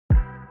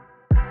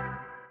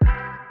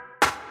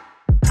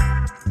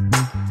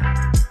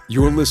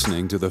You're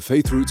listening to the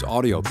Faith Roots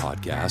audio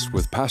podcast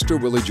with Pastor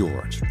Willie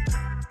George.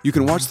 You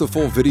can watch the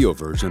full video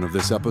version of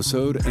this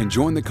episode and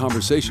join the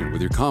conversation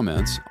with your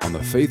comments on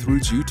the Faith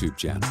Roots YouTube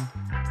channel.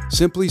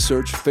 Simply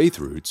search Faith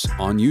Roots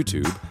on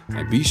YouTube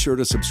and be sure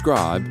to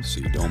subscribe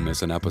so you don't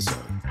miss an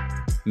episode.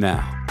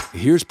 Now,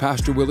 here's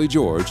Pastor Willie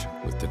George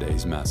with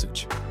today's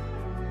message.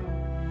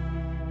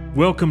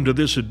 Welcome to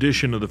this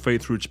edition of the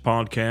Faith Roots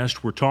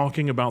podcast. We're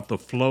talking about the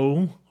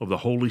flow of the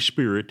Holy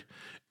Spirit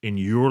in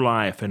your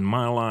life and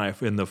my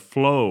life, and the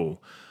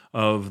flow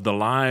of the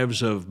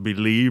lives of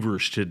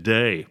believers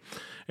today.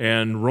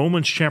 And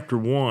Romans chapter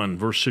 1,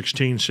 verse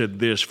 16 said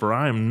this, "For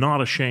I am not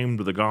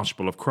ashamed of the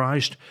gospel of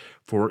Christ,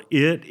 for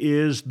it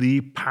is the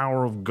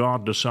power of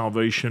God to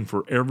salvation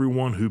for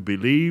everyone who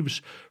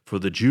believes, for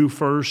the Jew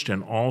first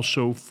and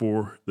also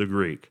for the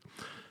Greek."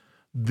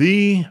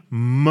 The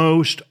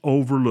most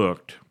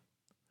overlooked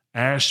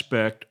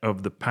aspect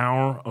of the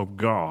power of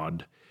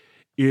God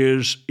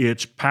is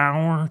its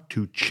power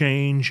to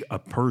change a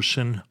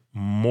person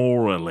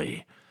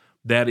morally.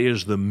 That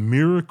is the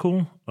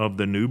miracle of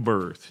the new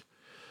birth.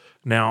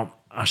 Now,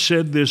 I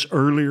said this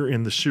earlier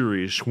in the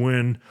series,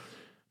 when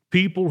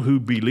people who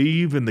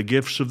believe in the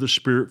gifts of the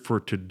Spirit for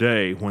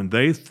today, when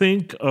they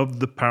think of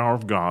the power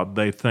of God,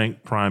 they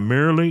think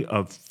primarily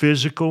of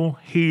physical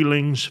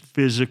healings,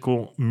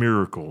 physical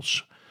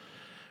miracles.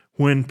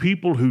 When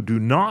people who do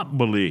not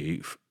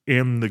believe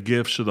in the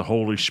gifts of the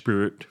Holy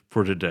Spirit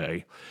for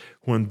today,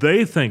 when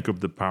they think of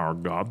the power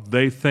of God,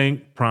 they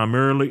think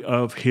primarily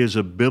of His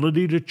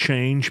ability to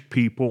change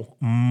people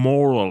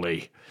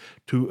morally,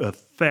 to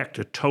effect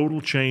a total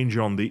change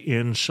on the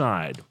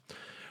inside.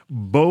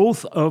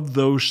 Both of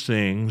those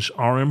things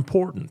are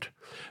important.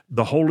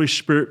 The Holy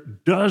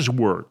Spirit does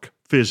work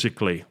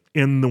physically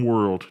in the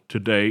world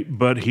today,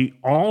 but He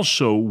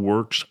also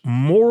works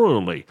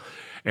morally.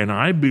 And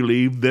I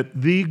believe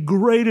that the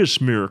greatest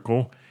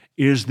miracle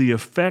is the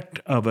effect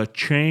of a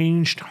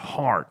changed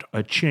heart,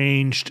 a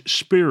changed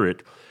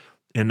spirit.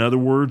 In other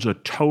words, a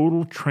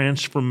total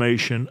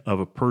transformation of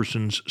a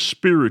person's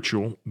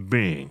spiritual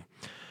being.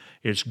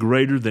 It's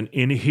greater than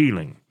any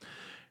healing.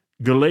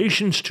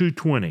 Galatians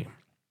 2:20,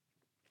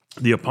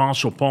 the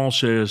Apostle Paul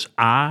says,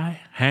 "I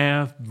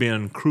have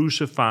been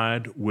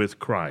crucified with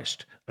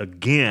Christ."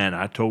 Again,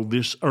 I told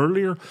this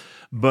earlier,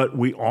 but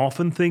we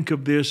often think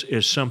of this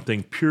as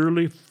something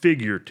purely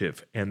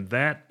figurative, and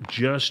that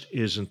just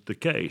isn't the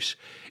case.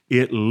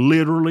 It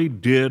literally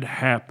did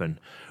happen.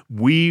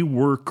 We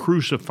were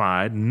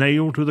crucified,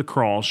 nailed to the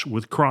cross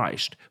with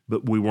Christ,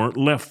 but we weren't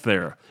left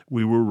there.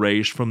 We were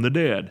raised from the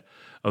dead.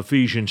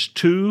 Ephesians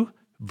 2,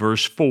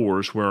 verse 4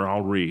 is where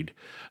I'll read.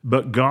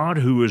 "But God,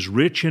 who is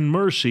rich in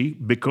mercy,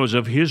 because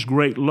of His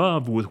great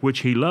love with which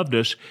He loved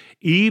us,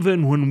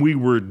 even when we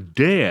were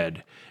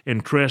dead in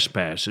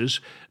trespasses,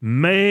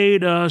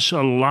 made us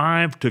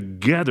alive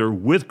together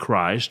with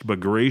Christ. By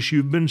grace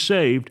you've been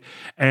saved,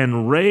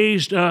 and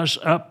raised us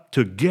up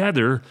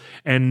together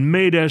and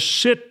made us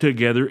sit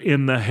together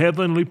in the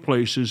heavenly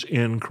places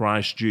in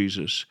Christ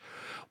Jesus."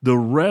 The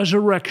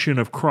resurrection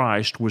of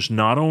Christ was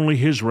not only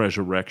His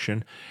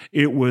resurrection,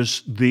 it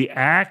was the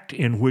act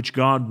in which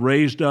God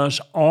raised us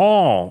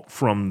all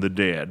from the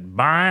dead.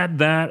 By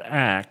that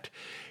act,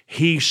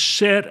 He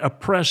set a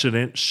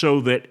precedent so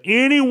that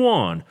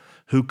anyone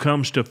who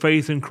comes to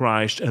faith in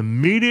Christ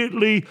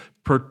immediately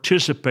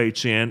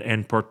participates in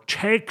and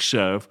partakes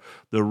of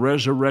the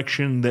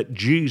resurrection that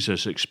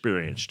Jesus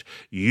experienced.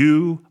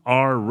 You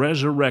are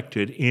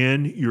resurrected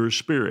in your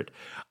spirit.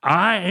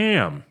 I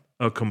am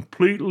a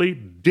completely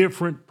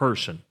different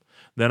person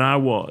than I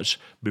was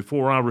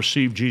before I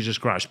received Jesus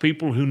Christ.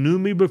 People who knew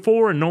me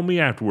before and know me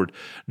afterward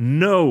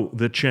know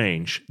the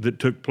change that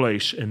took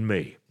place in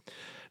me.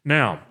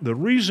 Now, the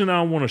reason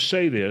I want to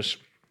say this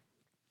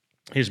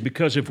is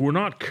because if we're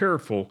not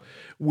careful,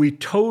 we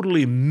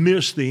totally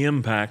miss the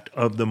impact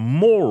of the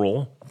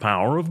moral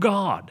power of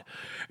God.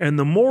 And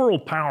the moral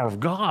power of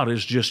God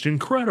is just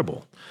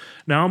incredible.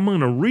 Now, I'm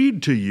going to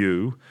read to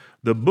you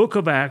the book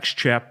of Acts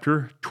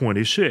chapter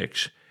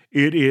 26.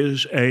 It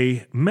is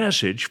a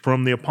message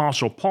from the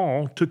Apostle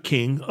Paul to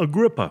King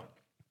Agrippa.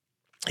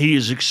 He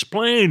is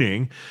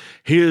explaining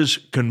his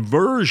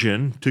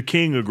conversion to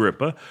King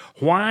Agrippa,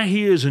 why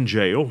he is in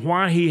jail,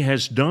 why he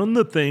has done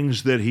the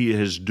things that he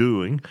is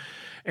doing,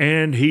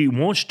 and he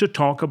wants to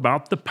talk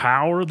about the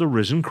power of the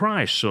risen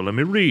Christ. So let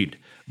me read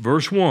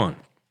verse 1.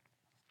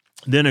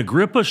 "Then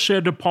Agrippa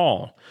said to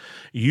Paul,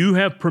 'You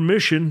have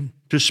permission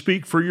to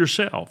speak for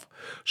yourself.'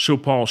 So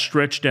Paul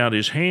stretched out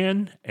his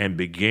hand and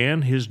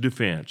began his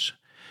defense.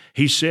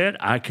 He said,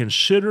 'I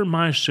consider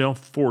myself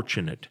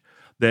fortunate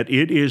that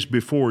it is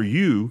before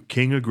you,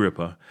 King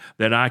Agrippa,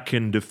 that I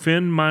can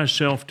defend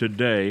myself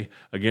today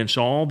against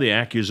all the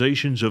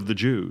accusations of the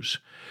Jews,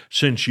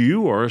 since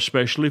you are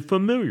especially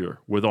familiar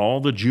with all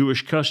the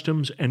Jewish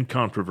customs and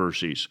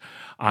controversies.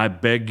 I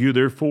beg you,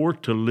 therefore,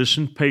 to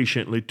listen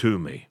patiently to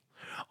me.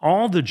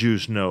 All the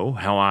Jews know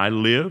how I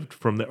lived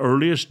from the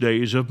earliest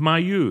days of my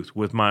youth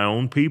with my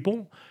own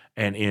people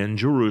and in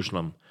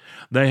Jerusalem.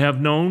 They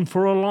have known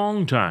for a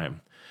long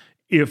time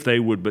if they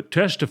would but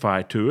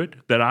testify to it,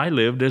 that I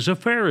lived as a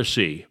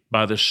Pharisee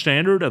by the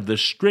standard of the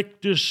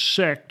strictest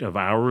sect of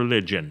our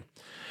religion.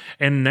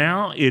 And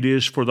now it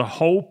is for the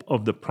hope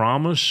of the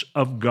promise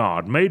of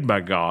God, made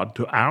by God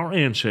to our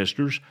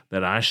ancestors,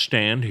 that I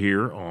stand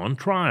here on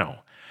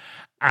trial.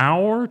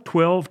 Our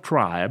 12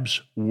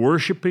 tribes,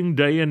 worshiping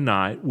day and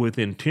night with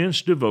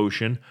intense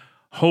devotion,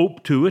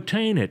 hope to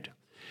attain it.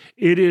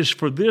 It is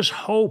for this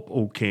hope,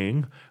 O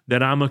King,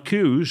 that I'm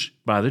accused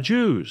by the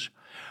Jews.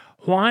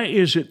 Why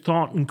is it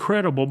thought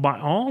incredible by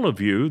all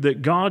of you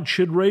that God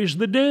should raise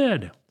the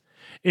dead?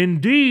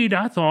 Indeed,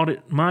 I thought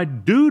it my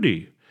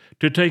duty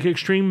to take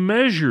extreme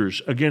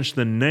measures against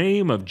the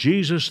name of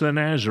Jesus the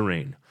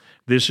Nazarene.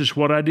 This is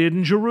what I did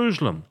in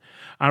Jerusalem.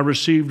 I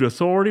received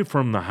authority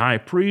from the high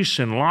priests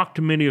and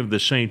locked many of the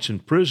saints in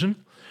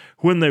prison.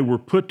 When they were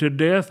put to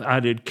death, I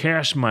did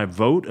cast my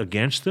vote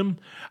against them.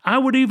 I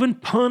would even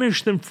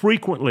punish them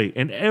frequently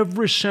in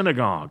every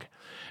synagogue,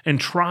 and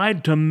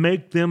tried to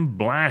make them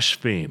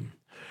blaspheme.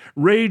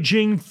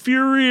 Raging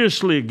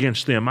furiously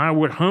against them, I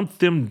would hunt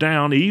them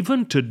down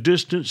even to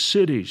distant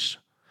cities.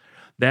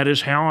 That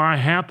is how I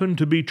happened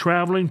to be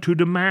traveling to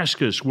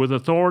Damascus with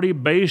authority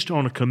based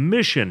on a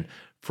commission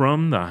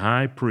from the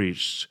high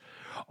priests.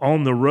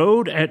 On the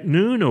road at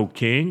noon, O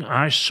King,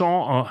 I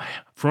saw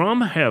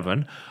from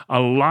heaven a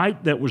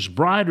light that was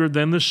brighter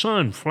than the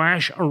sun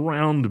flash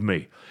around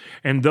me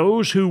and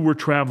those who were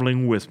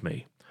traveling with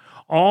me.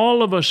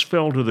 All of us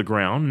fell to the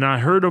ground, and I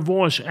heard a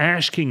voice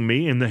asking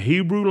me in the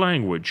Hebrew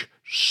language,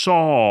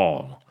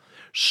 Saul,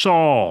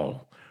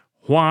 Saul,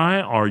 why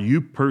are you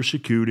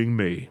persecuting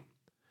me?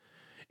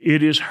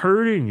 It is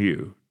hurting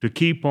you to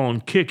keep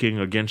on kicking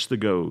against the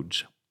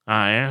goads.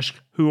 I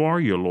asked, Who are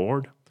you,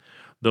 Lord?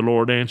 The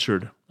Lord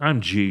answered, I'm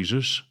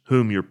Jesus,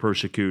 whom you're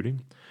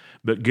persecuting.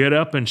 But get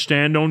up and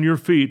stand on your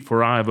feet,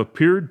 for I have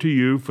appeared to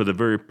you for the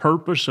very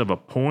purpose of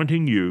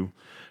appointing you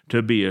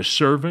to be a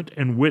servant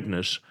and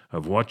witness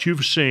of what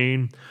you've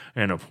seen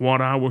and of what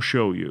I will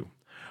show you.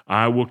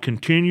 I will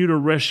continue to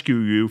rescue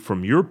you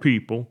from your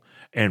people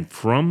and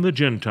from the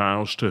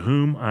Gentiles to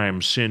whom I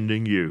am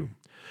sending you.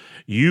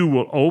 You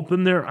will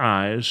open their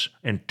eyes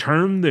and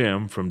turn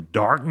them from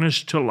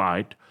darkness to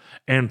light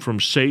and from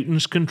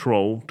Satan's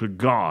control to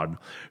God,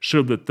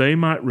 so that they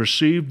might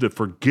receive the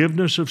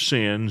forgiveness of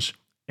sins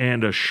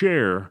and a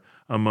share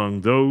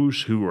among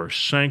those who are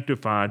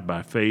sanctified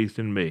by faith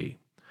in me.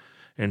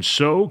 And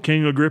so,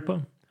 King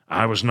Agrippa,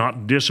 I was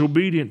not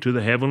disobedient to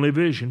the heavenly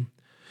vision.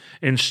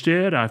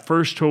 Instead, I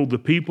first told the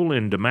people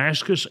in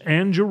Damascus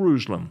and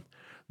Jerusalem,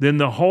 then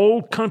the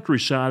whole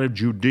countryside of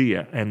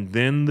Judea, and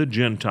then the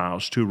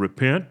Gentiles to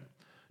repent,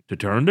 to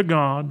turn to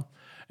God,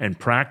 and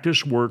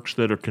practice works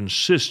that are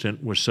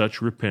consistent with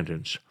such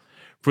repentance.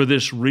 For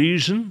this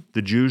reason,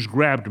 the Jews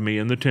grabbed me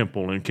in the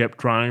temple and kept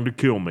trying to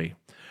kill me.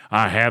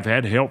 I have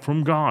had help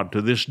from God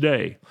to this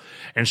day.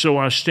 And so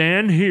I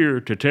stand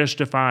here to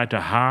testify to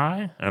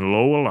high and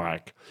low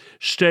alike,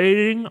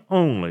 stating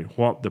only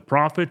what the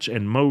prophets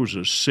and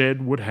Moses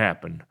said would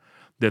happen,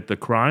 that the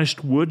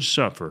Christ would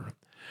suffer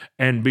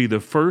and be the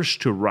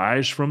first to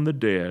rise from the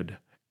dead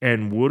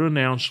and would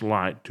announce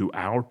light to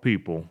our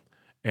people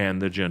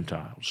and the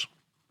Gentiles.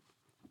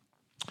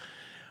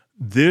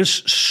 This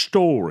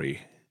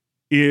story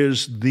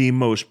is the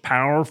most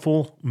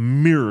powerful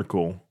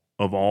miracle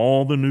of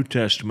all the New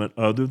Testament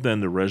other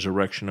than the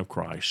resurrection of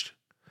Christ.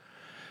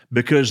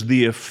 Because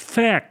the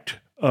effect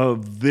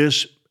of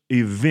this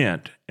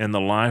event in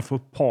the life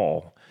of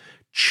Paul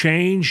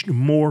changed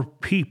more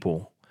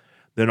people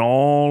than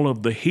all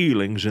of the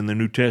healings in the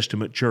New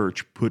Testament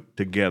church put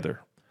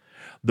together.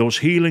 Those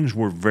healings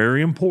were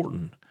very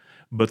important,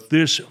 but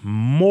this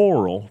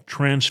moral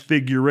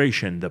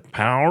transfiguration, the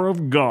power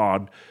of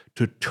God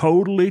to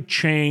totally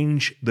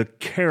change the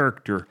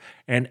character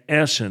and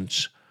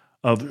essence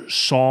of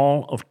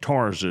Saul of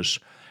Tarsus,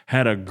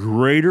 had a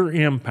greater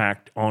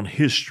impact on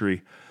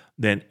history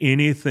than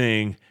any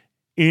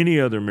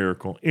other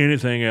miracle,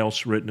 anything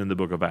else written in the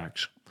book of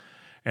Acts.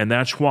 And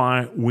that's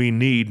why we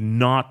need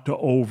not to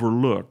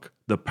overlook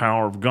the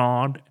power of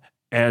God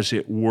as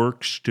it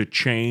works to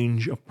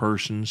change a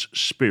person's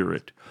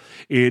spirit.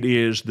 It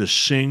is the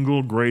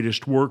single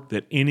greatest work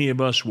that any of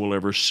us will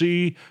ever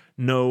see,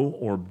 know,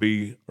 or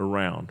be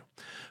around.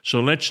 So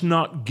let's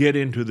not get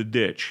into the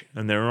ditch,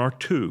 and there are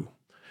two.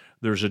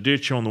 There's a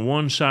ditch on the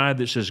one side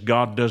that says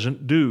God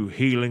doesn't do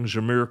healings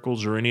or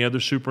miracles or any other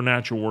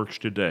supernatural works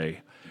today.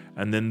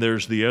 And then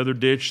there's the other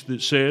ditch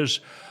that says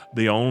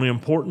the only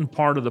important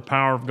part of the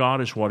power of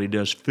God is what He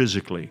does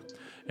physically.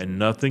 And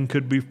nothing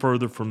could be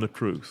further from the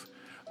truth.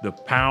 The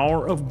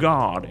power of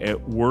God at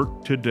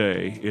work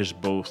today is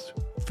both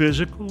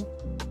physical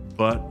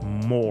but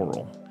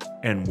moral,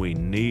 and we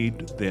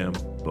need them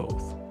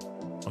both.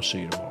 I'll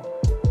see you tomorrow.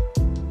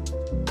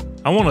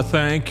 I want to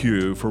thank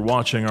you for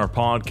watching our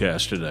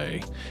podcast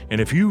today.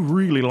 And if you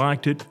really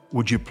liked it,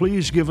 would you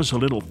please give us a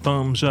little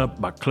thumbs up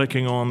by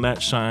clicking on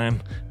that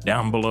sign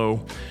down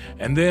below?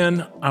 And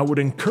then I would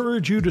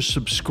encourage you to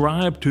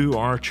subscribe to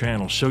our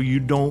channel so you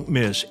don't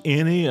miss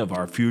any of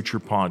our future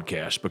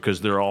podcasts,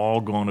 because they're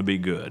all going to be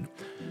good.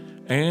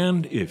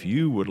 And if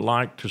you would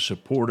like to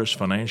support us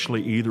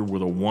financially, either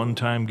with a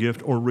one-time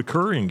gift or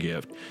recurring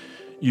gift,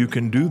 you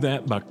can do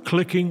that by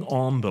clicking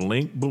on the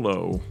link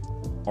below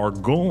or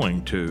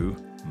going to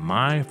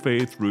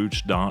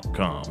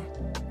myfaithroots.com.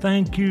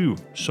 Thank you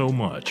so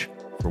much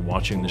for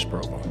watching this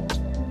program.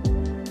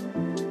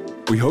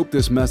 We hope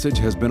this message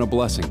has been a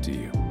blessing to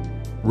you.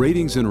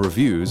 Ratings and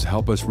reviews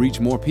help us reach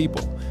more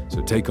people,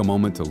 so take a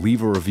moment to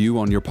leave a review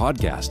on your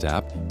podcast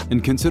app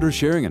and consider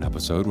sharing an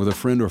episode with a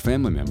friend or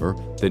family member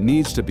that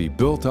needs to be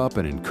built up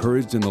and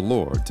encouraged in the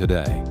Lord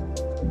today.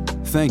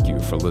 Thank you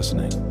for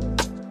listening.